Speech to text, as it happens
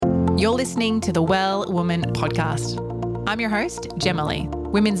You're listening to the Well Woman podcast. I'm your host, Jema,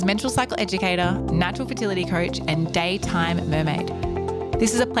 women's menstrual cycle educator, natural fertility coach, and daytime mermaid.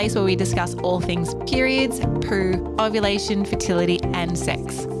 This is a place where we discuss all things periods, poo, ovulation, fertility, and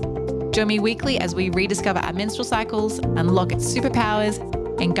sex. Join me weekly as we rediscover our menstrual cycles, unlock its superpowers,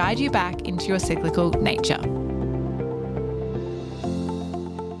 and guide you back into your cyclical nature.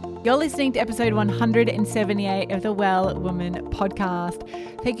 You're listening to episode 178 of the Well Woman podcast.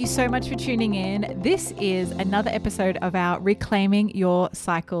 Thank you so much for tuning in. This is another episode of our Reclaiming Your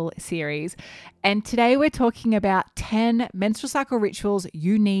Cycle series. And today we're talking about 10 menstrual cycle rituals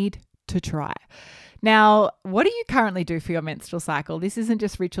you need to try. Now, what do you currently do for your menstrual cycle? This isn't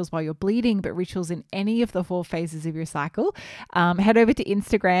just rituals while you're bleeding, but rituals in any of the 4 phases of your cycle. Head over to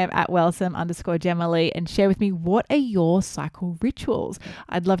Instagram at wellsome_Jema and share with me, what are your cycle rituals?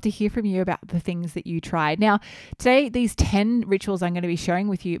 I'd love to hear from you about the things that you tried. Now, today, these 10 rituals I'm going to be sharing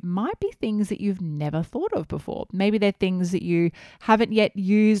with you might be things that you've never thought of before. Maybe they're things that you haven't yet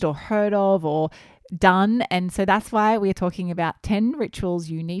used or heard of or done. And so that's why we're talking about 10 rituals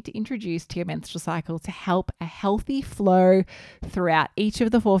you need to introduce to your menstrual cycle to help a healthy flow throughout each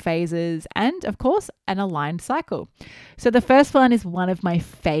of the 4 phases and, of course, an aligned cycle. So the first one is one of my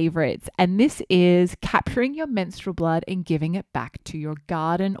favorites, and this is capturing your menstrual blood and giving it back to your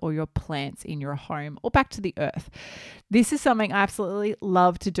garden or your plants in your home or back to the earth. This is something I absolutely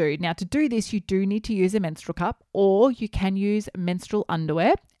love to do. Now, to do this, you do need to use a menstrual cup, or you can use menstrual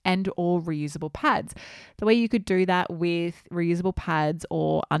underwear and or reusable pads. The way you could do that with reusable pads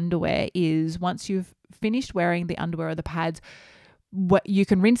or underwear is once you've finished wearing the underwear or the pads, you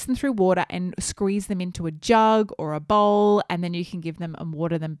can rinse them through water and squeeze them into a jug or a bowl, and then you can give them and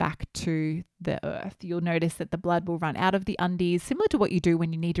water them back to the earth. You'll notice that the blood will run out of the undies, similar to what you do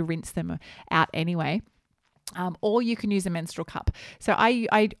when you need to rinse them out anyway. Or you can use a menstrual cup. So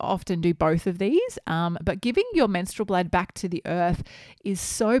I often do both of these, but giving your menstrual blood back to the earth is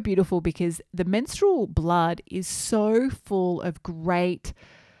so beautiful because the menstrual blood is so full of great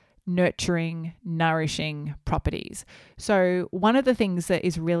nurturing, nourishing properties. So one of the things that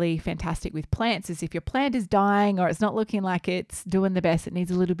is really fantastic with plants is if your plant is dying or it's not looking like it's doing the best, it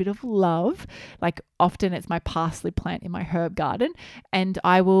needs a little bit of love. Like often it's my parsley plant in my herb garden, and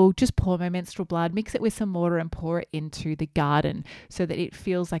I will just pour my menstrual blood, mix it with some water and pour it into the garden so that it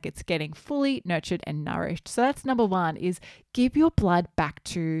feels like it's getting fully nurtured and nourished. So that's number 1, is give your blood back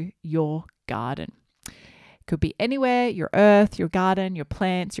to your garden. Could be anywhere, your earth, your garden, your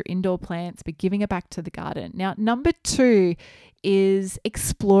plants, your indoor plants, but giving it back to the garden. Now, number 2 is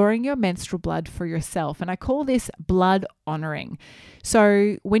exploring your menstrual blood for yourself. And I call this blood honoring.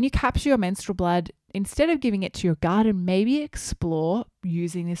 So when you capture your menstrual blood, instead of giving it to your garden, maybe explore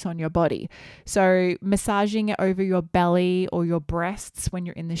using this on your body. So massaging it over your belly or your breasts when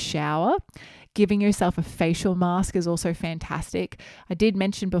you're in the shower. Giving yourself a facial mask is also fantastic. I did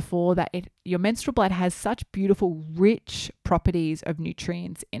mention before that your menstrual blood has such beautiful, rich properties of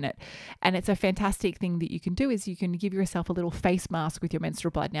nutrients in it. And it's a fantastic thing that you can do is you can give yourself a little face mask with your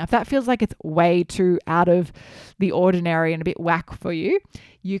menstrual blood. Now, if that feels like it's way too out of the ordinary and a bit whack for you,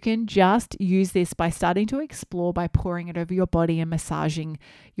 you can just use this by starting to explore by pouring it over your body and massaging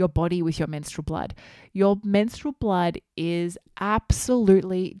your body with your menstrual blood. Your menstrual blood is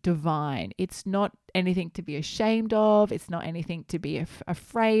absolutely divine. It's not anything to be ashamed of. It's not anything to be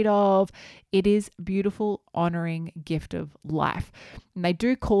afraid of. It is a beautiful, honoring gift of life. And they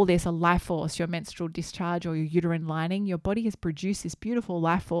do call this a life force, your menstrual discharge or your uterine lining. Your body has produced this beautiful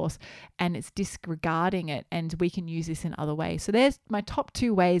life force and it's disregarding it. And we can use this in other ways. So there's my top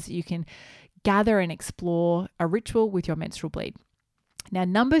 2 ways that you can gather and explore a ritual with your menstrual bleed. Now,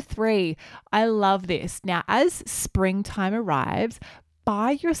 number 3, I love this. Now, as springtime arrives,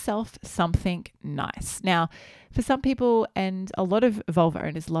 buy yourself something nice. Now, for some people and a lot of vulva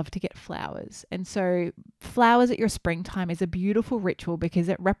owners love to get flowers. And so flowers at your springtime is a beautiful ritual because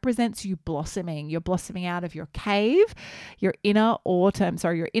it represents you blossoming. You're blossoming out of your cave, your inner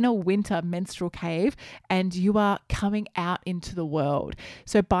winter menstrual cave, and you are coming out into the world.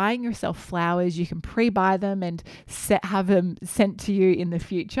 So buying yourself flowers, you can pre-buy them and have them sent to you in the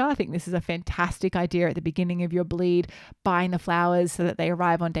future. I think this is a fantastic idea at the beginning of your bleed, buying the flowers so that they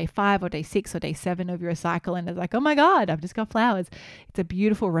arrive on day 5 or day 6 or day 7 of your cycle. And it's like, oh my God, I've just got flowers. It's a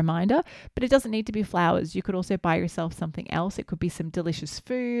beautiful reminder, but it doesn't need to be flowers. You could also buy yourself something else. It could be some delicious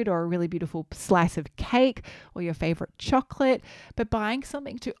food or a really beautiful slice of cake or your favorite chocolate, but buying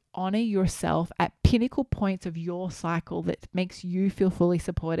something to honor yourself at pinnacle points of your cycle that makes you feel fully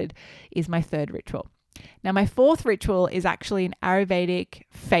supported is my 3rd ritual. Now, my 4th ritual is actually an Ayurvedic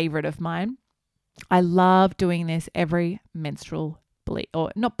favorite of mine. I love doing this every menstrual bleed,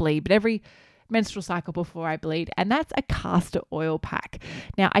 or not bleed, but every menstrual cycle before I bleed, and that's a castor oil pack.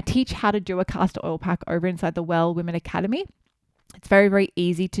 Now, I teach how to do a castor oil pack over inside the Well Women Academy. It's very, very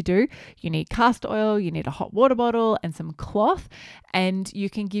easy to do. You need castor oil, you need a hot water bottle and some cloth, and you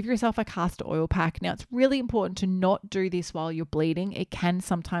can give yourself a castor oil pack. Now, it's really important to not do this while you're bleeding. It can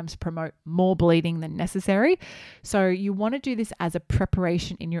sometimes promote more bleeding than necessary. So you want to do this as a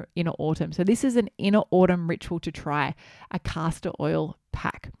preparation in your inner autumn. So this is an inner autumn ritual to try, a castor oil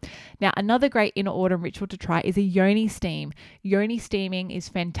pack. Now, another great inner autumn ritual to try is a yoni steam. Yoni steaming is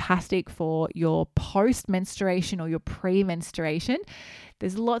fantastic for your post-menstruation or your pre-menstruation.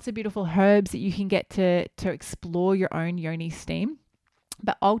 There's lots of beautiful herbs that you can get to explore your own yoni steam.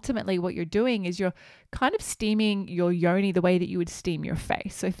 But ultimately what you're doing is you're kind of steaming your yoni the way that you would steam your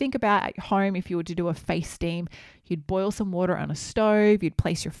face. So think about at home, if you were to do a face steam, you'd boil some water on a stove, you'd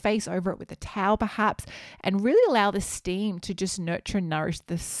place your face over it with a towel perhaps, and really allow the steam to just nurture and nourish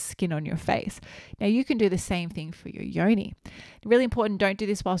the skin on your face. Now you can do the same thing for your yoni. Really important, don't do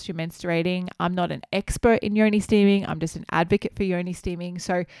this whilst you're menstruating. I'm not an expert in yoni steaming. I'm just an advocate for yoni steaming.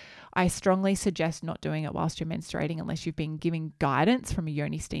 So I strongly suggest not doing it whilst you're menstruating unless you've been giving guidance from a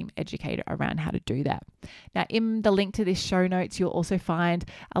yoni steam educator around how to do that. Now, in the link to this show notes, you'll also find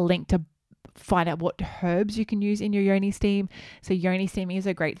a link to find out what herbs you can use in your yoni steam. So yoni steaming is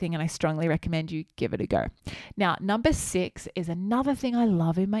a great thing, and I strongly recommend you give it a go. Now, number 6 is another thing I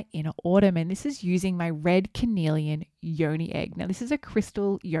love in my inner autumn, and this is using my red carnelian yoni egg. Now, this is a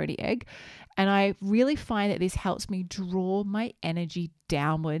crystal yoni egg, and I really find that this helps me draw my energy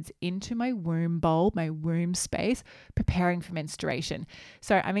downwards into my womb bowl, my womb space, preparing for menstruation.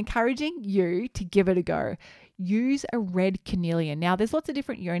 So I'm encouraging you to give it a go. Use a red carnelian. Now, there's lots of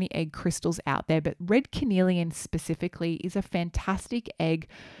different yoni egg crystals out there, but red carnelian specifically is a fantastic egg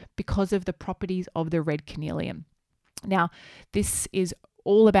because of the properties of the red carnelian. Now, this is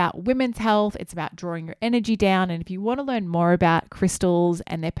all about women's health. It's about drawing your energy down. And if you want to learn more about crystals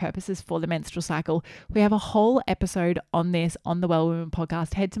and their purposes for the menstrual cycle, we have a whole episode on this on the Well Women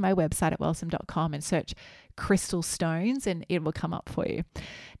podcast. Head to my website at wellsome.com and search crystal stones and it will come up for you.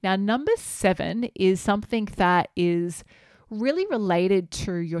 Now, number 7 is something that is really related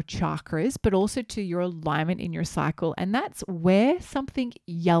to your chakras, but also to your alignment in your cycle. And that's wear something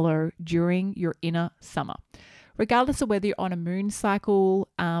yellow during your inner summer. Regardless of whether you're on a moon cycle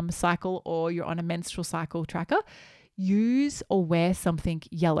or you're on a menstrual cycle tracker, use or wear something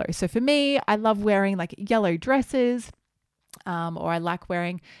yellow. So for me, I love wearing like yellow dresses, or I like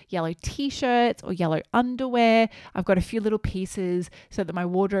wearing yellow t-shirts or yellow underwear. I've got a few little pieces so that my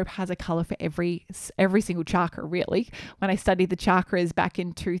wardrobe has a color for every single chakra, really. When I studied the chakras back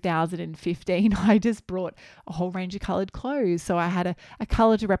in 2015, I just brought a whole range of colored clothes. So I had a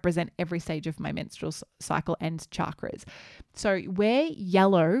color to represent every stage of my menstrual cycle and chakras. So wear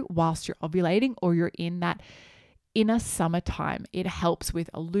yellow whilst you're ovulating or you're in that inner summertime. It helps with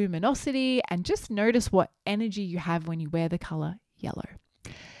a luminosity, and just notice what energy you have when you wear the color yellow.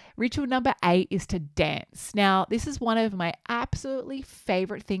 Ritual number 8 is to dance. Now, this is one of my absolutely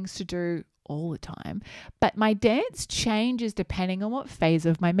favorite things to do all the time, but my dance changes depending on what phase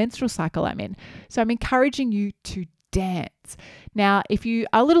of my menstrual cycle I'm in. So I'm encouraging you to dance. Now, if you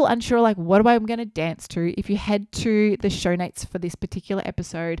are a little unsure, like what am I going to dance to? If you head to the show notes for this particular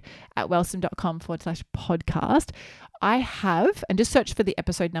episode at wellsome.com/podcast, I have, and just search for the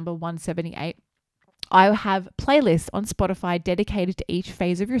episode number 178. I have playlists on Spotify dedicated to each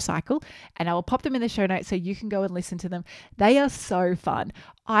phase of your cycle, and I will pop them in the show notes so you can go and listen to them. They are so fun.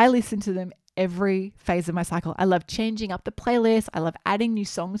 I listen to them every phase of my cycle. I love changing up the playlist. I love adding new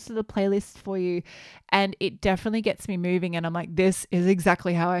songs to the playlist for you. And it definitely gets me moving. And I'm like, this is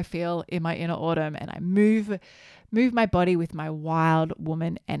exactly how I feel in my inner autumn. And I move my body with my wild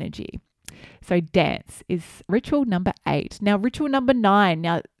woman energy. So dance is ritual number 8. Now, ritual number 9.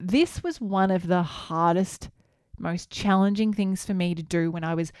 Now, this was one of the hardest, most challenging things for me to do when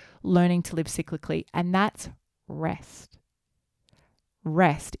I was learning to live cyclically. And that's rest.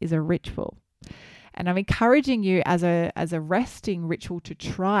 Rest is a ritual. And I'm encouraging you as a resting ritual to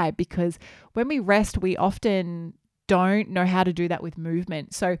try, because when we rest, we often don't know how to do that with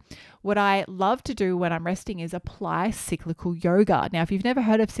movement. So what I love to do when I'm resting is apply cyclical yoga. Now, if you've never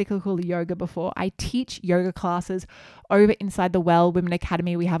heard of cyclical yoga before, I teach yoga classes over inside the Well Women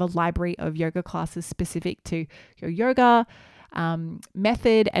Academy. We have a library of yoga classes specific to your yoga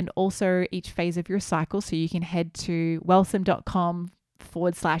method and also each phase of your cycle. So you can head to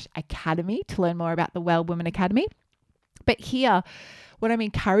wellsome.com/academy to learn more about the Well Women Academy. But here, what I'm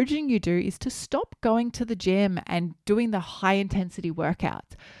encouraging you to do is to stop going to the gym and doing the high intensity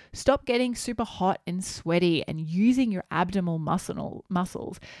workouts. Stop getting super hot and sweaty and using your abdominal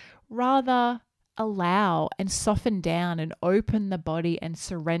muscles. Rather, allow and soften down and open the body and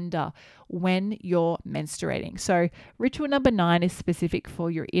surrender when you're menstruating. So ritual number 9 is specific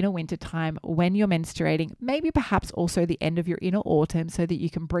for your inner winter time when you're menstruating, maybe perhaps also the end of your inner autumn, so that you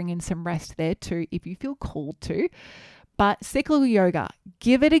can bring in some rest there too if you feel called to. But cyclical yoga,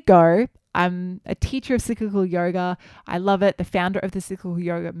 give it a go. I'm a teacher of cyclical yoga. I love it, the founder of the cyclical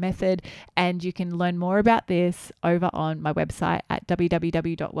yoga method. And you can learn more about this over on my website at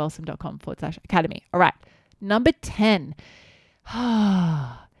www.wellsome.com/academy. All right. Number 10,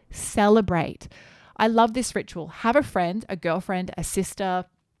 celebrate. I love this ritual. Have a friend, a girlfriend, a sister,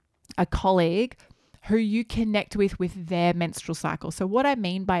 a colleague who you connect with their menstrual cycle. So what I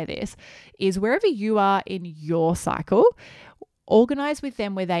mean by this is wherever you are in your cycle, organize with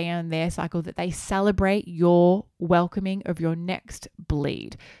them where they are in their cycle, that they celebrate your welcoming of your next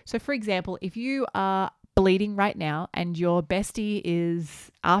bleed. So for example, if you are bleeding right now and your bestie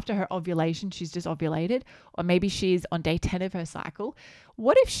is after her ovulation, she's just ovulated, or maybe she's on day 10 of her cycle,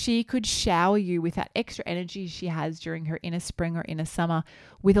 what if she could shower you with that extra energy she has during her inner spring or inner summer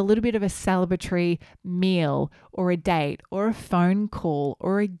with a little bit of a celebratory meal or a date or a phone call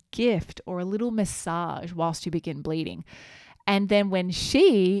or a gift or a little massage whilst you begin bleeding? And then when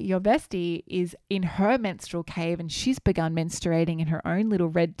she, your bestie, is in her menstrual cave and she's begun menstruating in her own little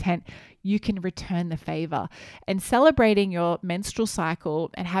red tent, you can return the favor. And celebrating your menstrual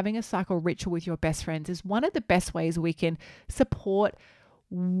cycle and having a cycle ritual with your best friends is one of the best ways we can support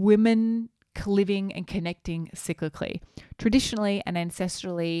women living and connecting cyclically. Traditionally and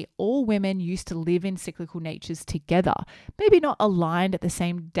ancestrally, all women used to live in cyclical natures together, maybe not aligned at the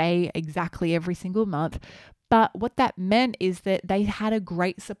same day exactly every single month. But what that meant is that they had a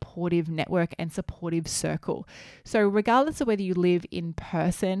great supportive network and supportive circle. So regardless of whether you live in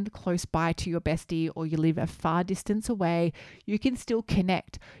person close by to your bestie or you live a far distance away, you can still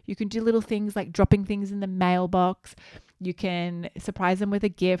connect. You can do little things like dropping things in the mailbox. You can surprise them with a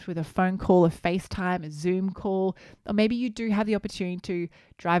gift, with a phone call, a FaceTime, a Zoom call, or maybe you do have the opportunity to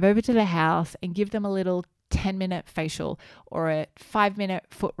drive over to the house and give them a little 10-minute facial or a 5-minute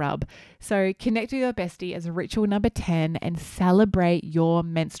foot rub. So connect with your bestie as a ritual number 10 and celebrate your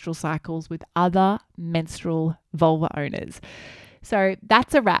menstrual cycles with other menstrual vulva owners. So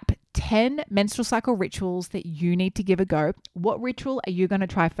that's a wrap. 10 menstrual cycle rituals that you need to give a go. What ritual are you going to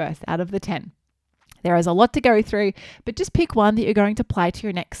try first out of the 10? There is a lot to go through, but just pick one that you're going to apply to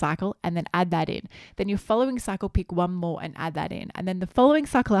your next cycle and then add that in. Then your following cycle, pick one more and add that in. And then the following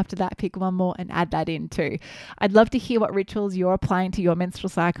cycle after that, pick one more and add that in too. I'd love to hear what rituals you're applying to your menstrual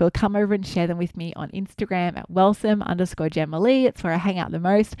cycle. Come over and share them with me on Instagram at wellsome_Jema. It's where I hang out the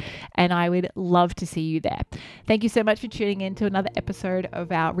most, and I would love to see you there. Thank you so much for tuning in to another episode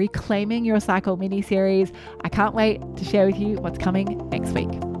of our Reclaiming Your Cycle mini-series. I can't wait to share with you what's coming next week.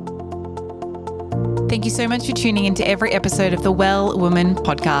 Thank you so much for tuning into every episode of the Well Woman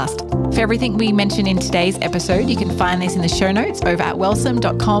podcast. For everything we mentioned in today's episode, you can find this in the show notes over at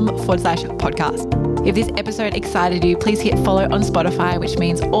wellsome.com/podcast. If this episode excited you, please hit follow on Spotify, which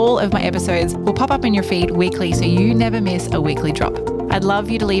means all of my episodes will pop up in your feed weekly so you never miss a weekly drop. I'd love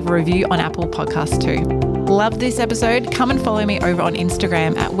you to leave a review on Apple Podcasts too. Love this episode? Come and follow me over on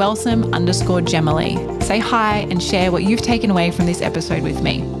Instagram at wellsome_Jema. Say hi and share what you've taken away from this episode with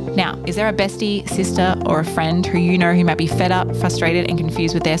me. Now, is there a bestie, sister, or a friend who you know who might be fed up, frustrated, and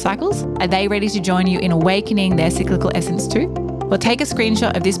confused with their cycles? Are they ready to join you in awakening their cyclical essence too? Well, take a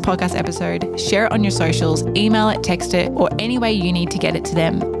screenshot of this podcast episode, share it on your socials, email it, text it, or any way you need to get it to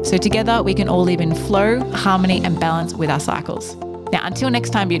them. So together we can all live in flow, harmony, and balance with our cycles. Now, until next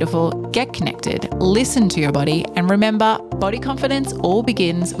time, beautiful, get connected, listen to your body, and remember, body confidence all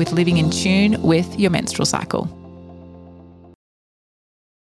begins with living in tune with your menstrual cycle.